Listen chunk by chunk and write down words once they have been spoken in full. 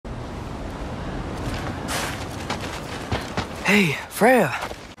Hey, Freya.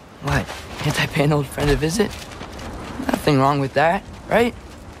 What, can't I pay an old friend a visit? Nothing wrong with that, right?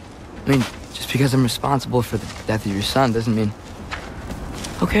 I mean, just because I'm responsible for the death of your son doesn't mean...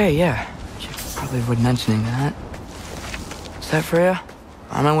 Okay, yeah. Should probably avoid mentioning that. Is that Freya?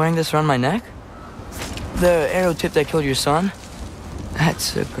 Am I wearing this around my neck? The arrow tip that killed your son?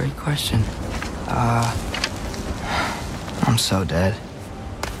 That's a great question. I'm so dead.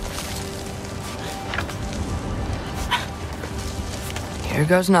 Here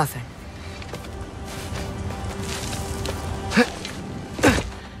goes nothing.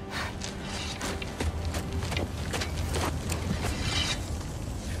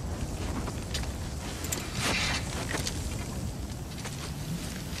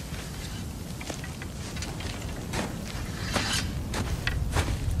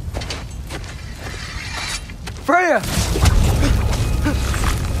 Freya!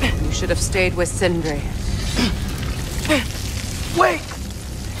 You should have stayed with Sindri. Wait!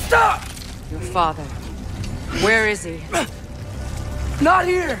 Stop! Your father. Where is he? Not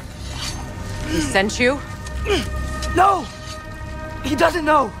here! He sent you? No! He doesn't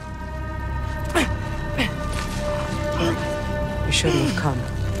know! You shouldn't have come.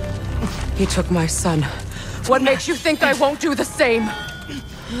 He took my son. What makes you think I won't do the same?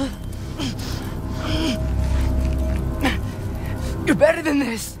 You're better than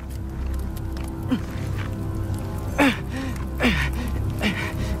this!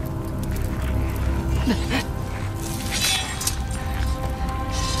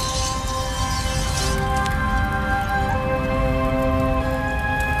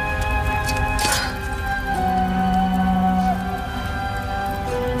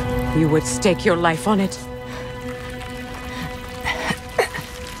 You would stake your life on it?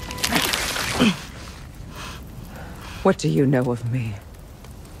 What do you know of me?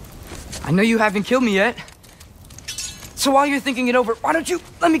 I know you haven't killed me yet. So while you're thinking it over, why don't you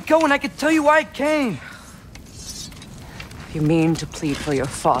let me go and I can tell you why I came? You mean to plead for your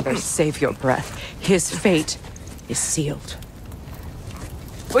father, save your breath. His fate is sealed.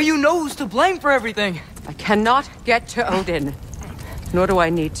 Well, you know who's to blame for everything. I cannot get to Odin. Nor do I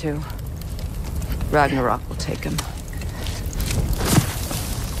need to. Ragnarok will take him.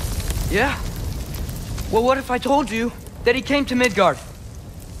 Yeah? Well, what if I told you that he came to Midgard?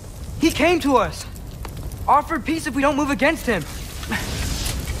 He came to us. Offered peace if we don't move against him.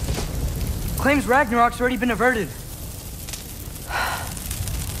 Claims Ragnarok's already been averted.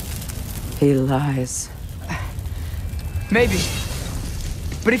 He lies. Maybe.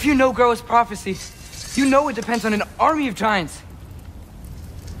 But if you know Groa's prophecy, you know it depends on an army of giants.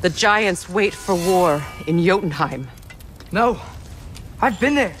 The giants wait for war in Jotunheim. No. I've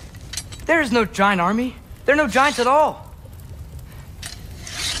been there. There is no giant army. There are no giants at all.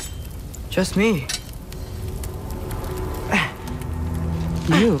 Just me.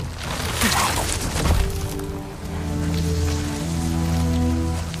 You.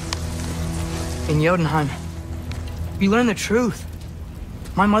 In Jotunheim, we learn the truth.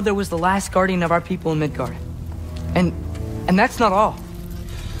 My mother was the last guardian of our people in Midgard. And that's not all.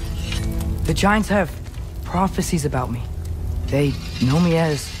 The giants have prophecies about me. They know me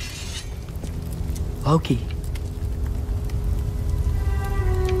as Loki.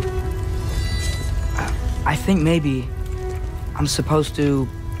 I think maybe I'm supposed to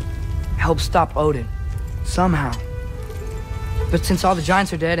help stop Odin, somehow. But since all the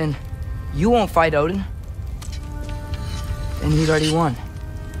giants are dead and you won't fight Odin, then he's already won.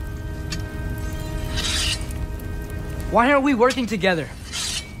 Why aren't we working together?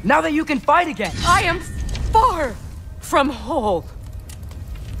 Now that you can fight again! I am far from whole.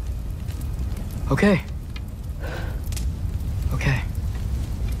 Okay. Okay.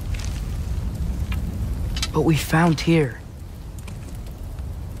 But we found Tyr.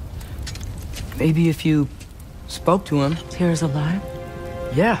 Maybe if you spoke to him... Tyr's alive?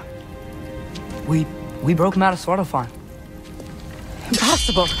 Yeah. We broke him out of Svartalfheim.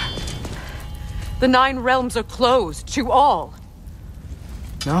 Impossible. The 9 realms are closed to all.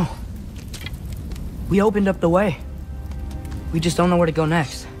 No. We opened up the way. We just don't know where to go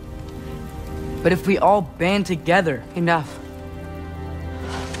next. But if we all band together... Enough.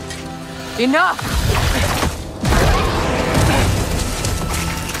 Enough!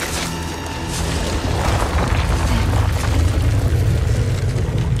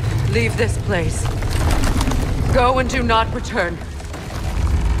 Leave this place. Go and do not return.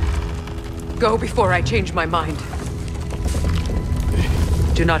 Go before I change my mind.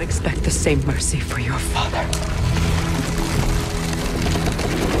 Do not expect the same mercy for your father.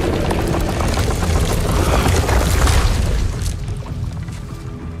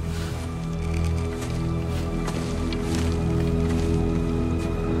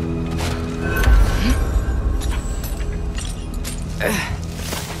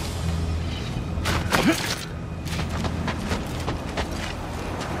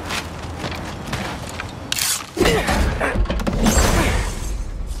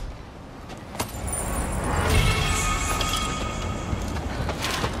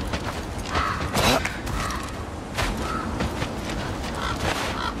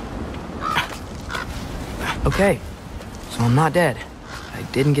 Okay, so I'm not dead. I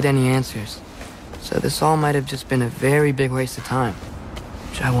didn't get any answers. So this all might have just been a very big waste of time.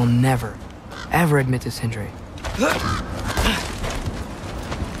 Which I will never, ever admit to Sindri.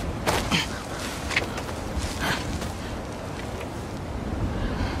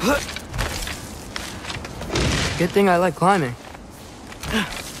 Good thing I like climbing.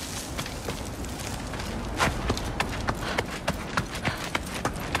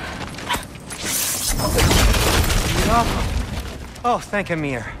 Oh, thank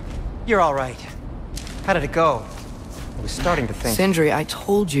Amir. You're all right. How did it go? I was starting to think... Sindri, I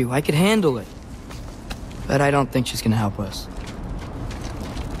told you I could handle it. But I don't think she's gonna help us.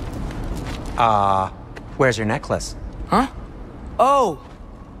 Where's your necklace? Huh? Oh!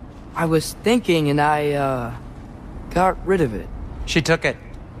 I was thinking and I, got rid of it. She took it,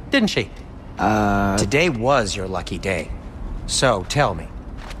 didn't she? Today was your lucky day. So, tell me,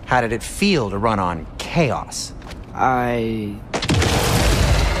 how did it feel to run on chaos?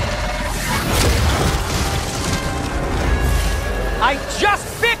 I just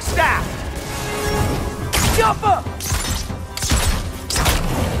fixed that! Jumper!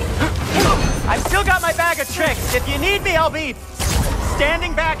 I've still got my bag of tricks. If you need me, I'll be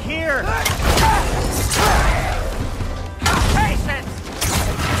standing back here. Patience!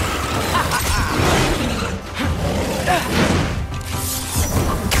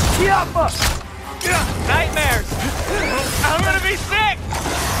 Jumper! Nightmares! I'm gonna be sick!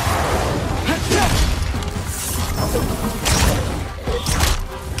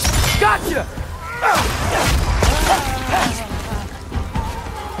 Gotcha!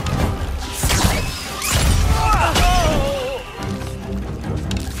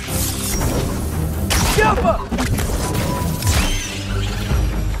 Jumper!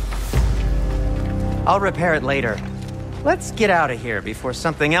 I'll repair it later. Let's get out of here before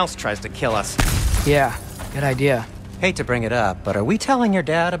something else tries to kill us. Yeah, good idea. Hate to bring it up, but are we telling your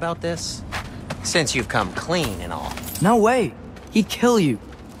dad about this? Since you've come clean and all. No way. He'd kill you.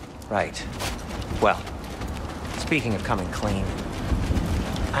 Right. Well, speaking of coming clean,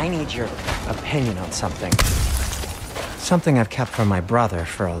 I need your opinion on something. Something I've kept from my brother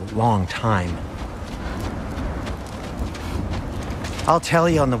for a long time. I'll tell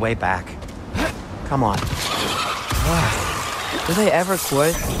you on the way back. Come on. Do they ever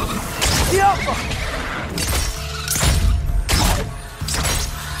quit?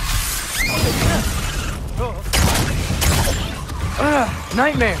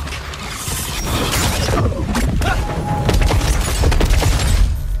 Nightmare!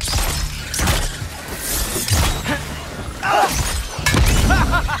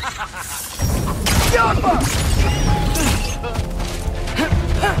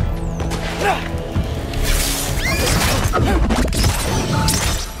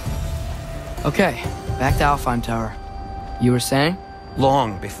 Okay, back to Alfheim Tower. You were saying?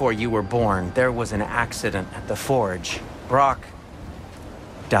 Long before you were born, there was an accident at the forge. Brock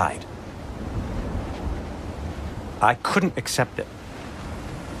died. I couldn't accept it.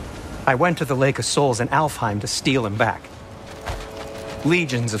 I went to the Lake of Souls in Alfheim to steal him back.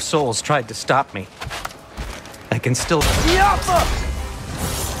 Legions of souls tried to stop me. I can still...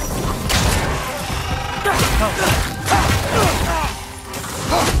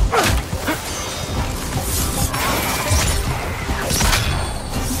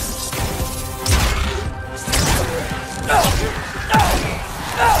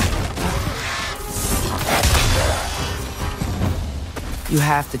 You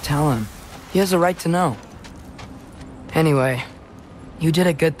have to tell him. He has a right to know. Anyway, you did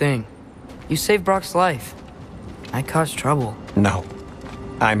a good thing. You saved Brock's life. I caused trouble. No.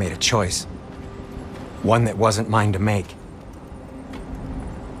 I made a choice. One that wasn't mine to make.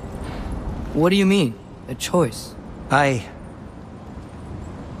 What do you mean? A choice? I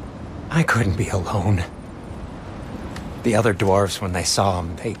couldn't be alone. The other dwarves, when they saw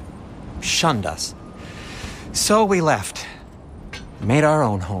him, they shunned us. So we left. Made our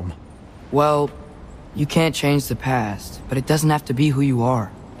own home. Well, you can't change the past, but it doesn't have to be who you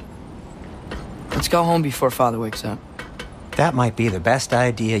are. Let's go home before Father wakes up. That might be the best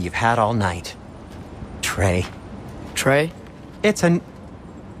idea you've had all night. Trey. Trey? It's an...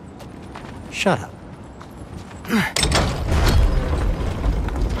 Shut up.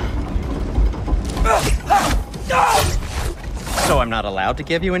 So I'm not allowed to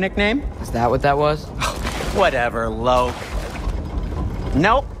give you a nickname? Is that what that was? Whatever, Loke.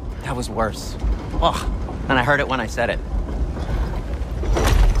 Nope, that was worse. Oh, and I heard it when I said it.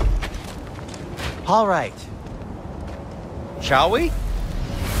 All right. Shall we?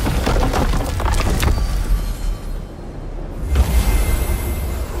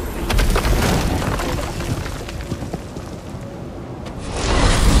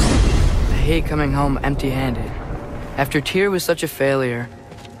 hate coming home empty-handed. After Tyr was such a failure,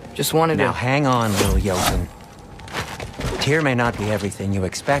 just wanted to... Now hang on, little Jotun. Tyr may not be everything you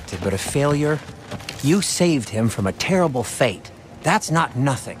expected, but a failure? You saved him from a terrible fate. That's not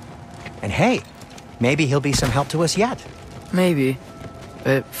nothing. And hey, maybe he'll be some help to us yet. Maybe.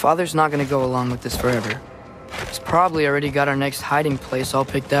 But Father's not gonna go along with this forever. He's probably already got our next hiding place all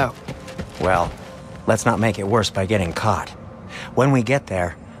picked out. Well, let's not make it worse by getting caught. When we get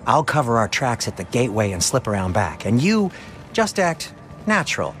there, I'll cover our tracks at the gateway and slip around back. And you just act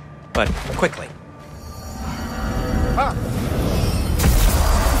natural, but quickly. Ah.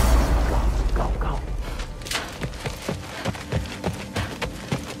 Go.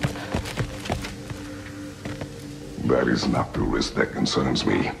 That is not the risk that concerns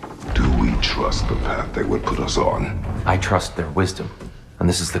me. Do we trust the path they would put us on? I trust their wisdom, and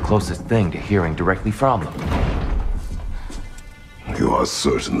this is the closest thing to hearing directly from them. You are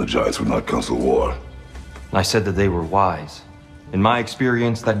certain the Giants would not counsel war? I said that they were wise. In my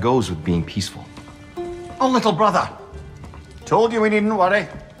experience, that goes with being peaceful. Oh, little brother. Told you we needn't worry.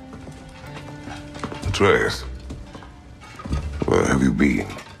 Atreus, where have you been?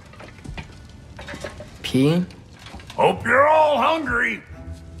 Peeing? Hope you're all hungry.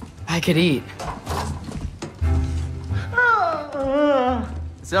 I could eat.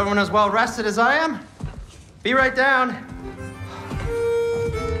 Is everyone as well rested as I am? Be right down.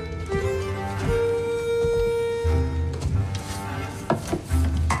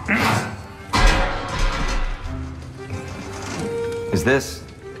 Is this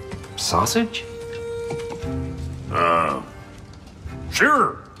sausage?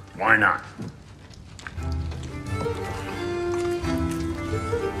 Sure. Why not?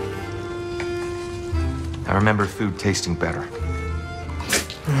 I remember food tasting better.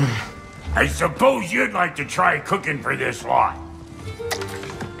 I suppose you'd like to try cooking for this lot.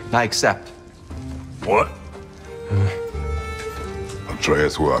 I accept. What?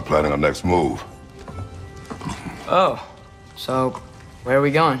 Atreus, we are planning our next move. Oh, so where are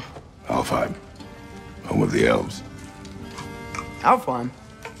we going? Alfheim. Home of the elves. Alfheim?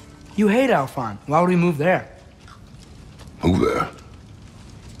 You hate Alfheim. Why would we move there? Move there?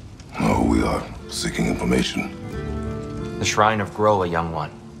 No, we are seeking information. The Shrine of Groa, young one.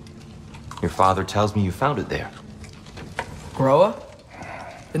 Your father tells me you found it there. Groa?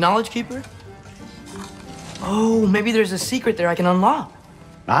 The Knowledge Keeper? Oh, maybe there's a secret there I can unlock.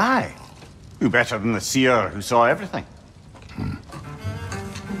 Aye. Who better than the seer who saw everything?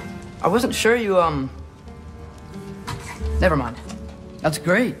 I wasn't sure you, Never mind. That's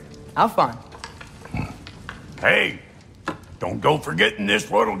great. Alfheim. Hey, don't go forgetting this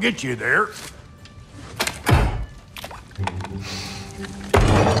what'll get you there.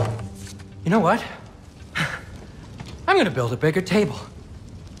 You know what? I'm gonna build a bigger table.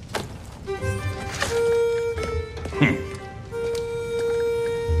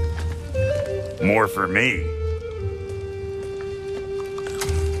 More for me.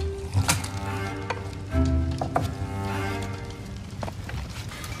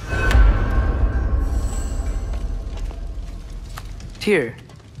 Tyr,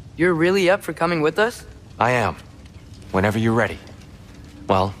 you're really up for coming with us? I am. Whenever you're ready.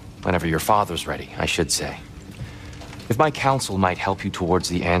 Well, whenever your father's ready, I should say. If my counsel might help you towards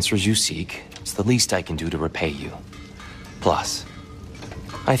the answers you seek, it's the least I can do to repay you. Plus,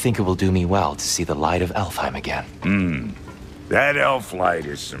 I think it will do me well to see the light of Alfheim again. That elf light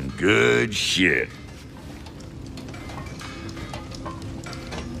is some good shit.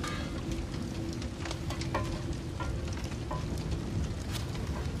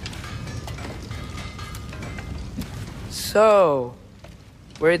 So,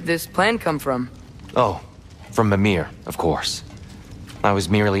 where'd this plan come from? Oh, from Mimir, of course. I was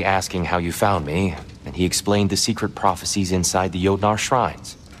merely asking how you found me, and he explained the secret prophecies inside the Jotnar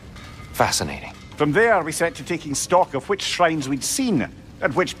shrines. Fascinating. From there, we set to taking stock of which shrines we'd seen,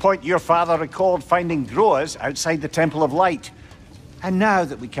 at which point your father recalled finding Groas outside the Temple of Light. And now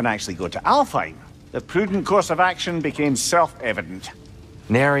that we can actually go to Alfheim, the prudent course of action became self-evident.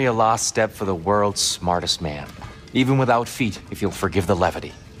 Nary a lost step for the world's smartest man. Even without feet, if you'll forgive the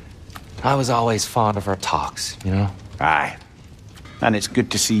levity. I was always fond of our talks, you know? Aye. And it's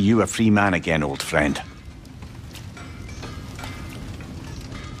good to see you a free man again, old friend.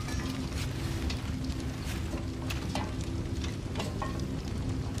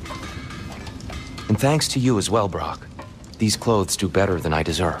 And thanks to you as well, Brock. These clothes do better than I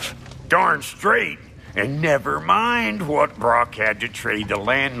deserve. Darn straight. And never mind what Brock had to trade the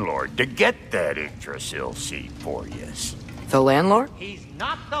landlord to get that Yggdrasil seat for yous. The landlord? He's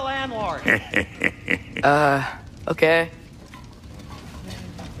not the landlord. Okay.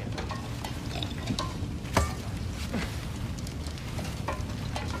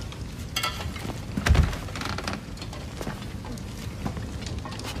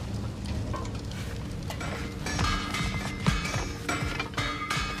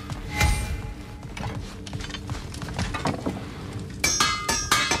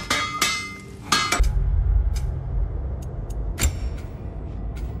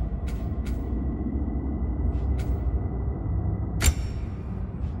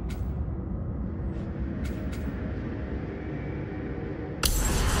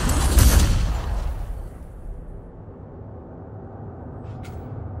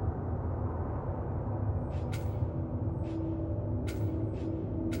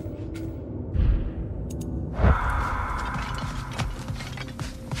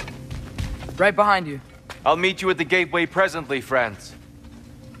 Right behind you. I'll meet you at the gateway presently, friends.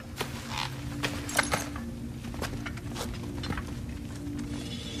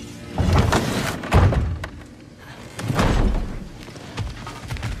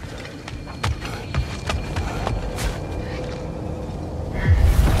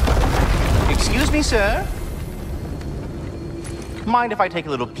 Excuse me, sir. Mind if I take a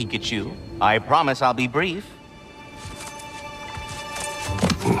little peek at you? I promise I'll be brief.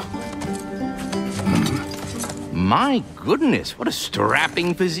 My goodness, what a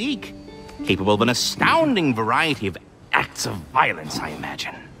strapping physique. Capable of an astounding variety of acts of violence, I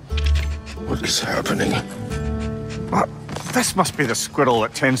imagine. What is happening? What? This must be the squirrel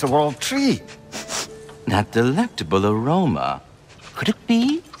that tends the world tree. That delectable aroma. Could it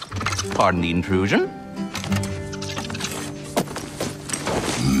be? Pardon the intrusion.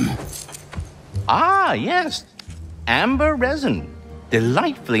 Ah, yes. Amber resin.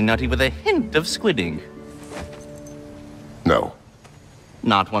 Delightfully nutty with a hint of squidding. No.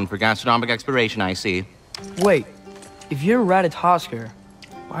 Not one for gastronomic exploration, I see. Wait, if you're Ratatoskr,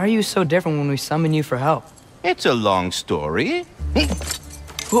 why are you so different when we summon you for help? It's a long story.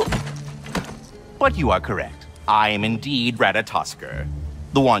 But you are correct. I am indeed Ratatoskr.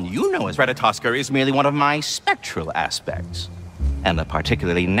 The one you know as Ratatoskr is merely one of my spectral aspects. And a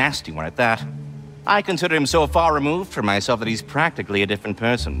particularly nasty one at that. I consider him so far removed from myself that he's practically a different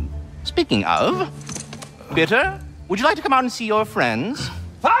person. Speaking of... Bitter, would you like to come out and see your friends?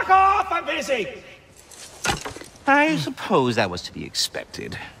 Fuck off! I'm busy! I suppose that was to be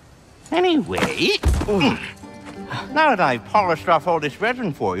expected. Anyway... Now that I've polished off all this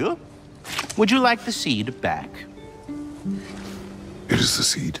resin for you, would you like the seed back? It is the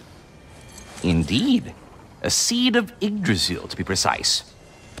seed. Indeed. A seed of Yggdrasil, to be precise.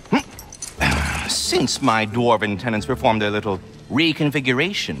 Since my dwarven tenants performed their little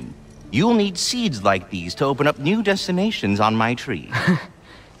reconfiguration, you'll need seeds like these to open up new destinations on my tree.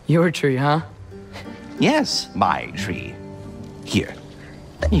 Your tree, huh? Yes, my tree. Here,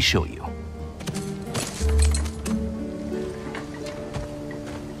 let me show you.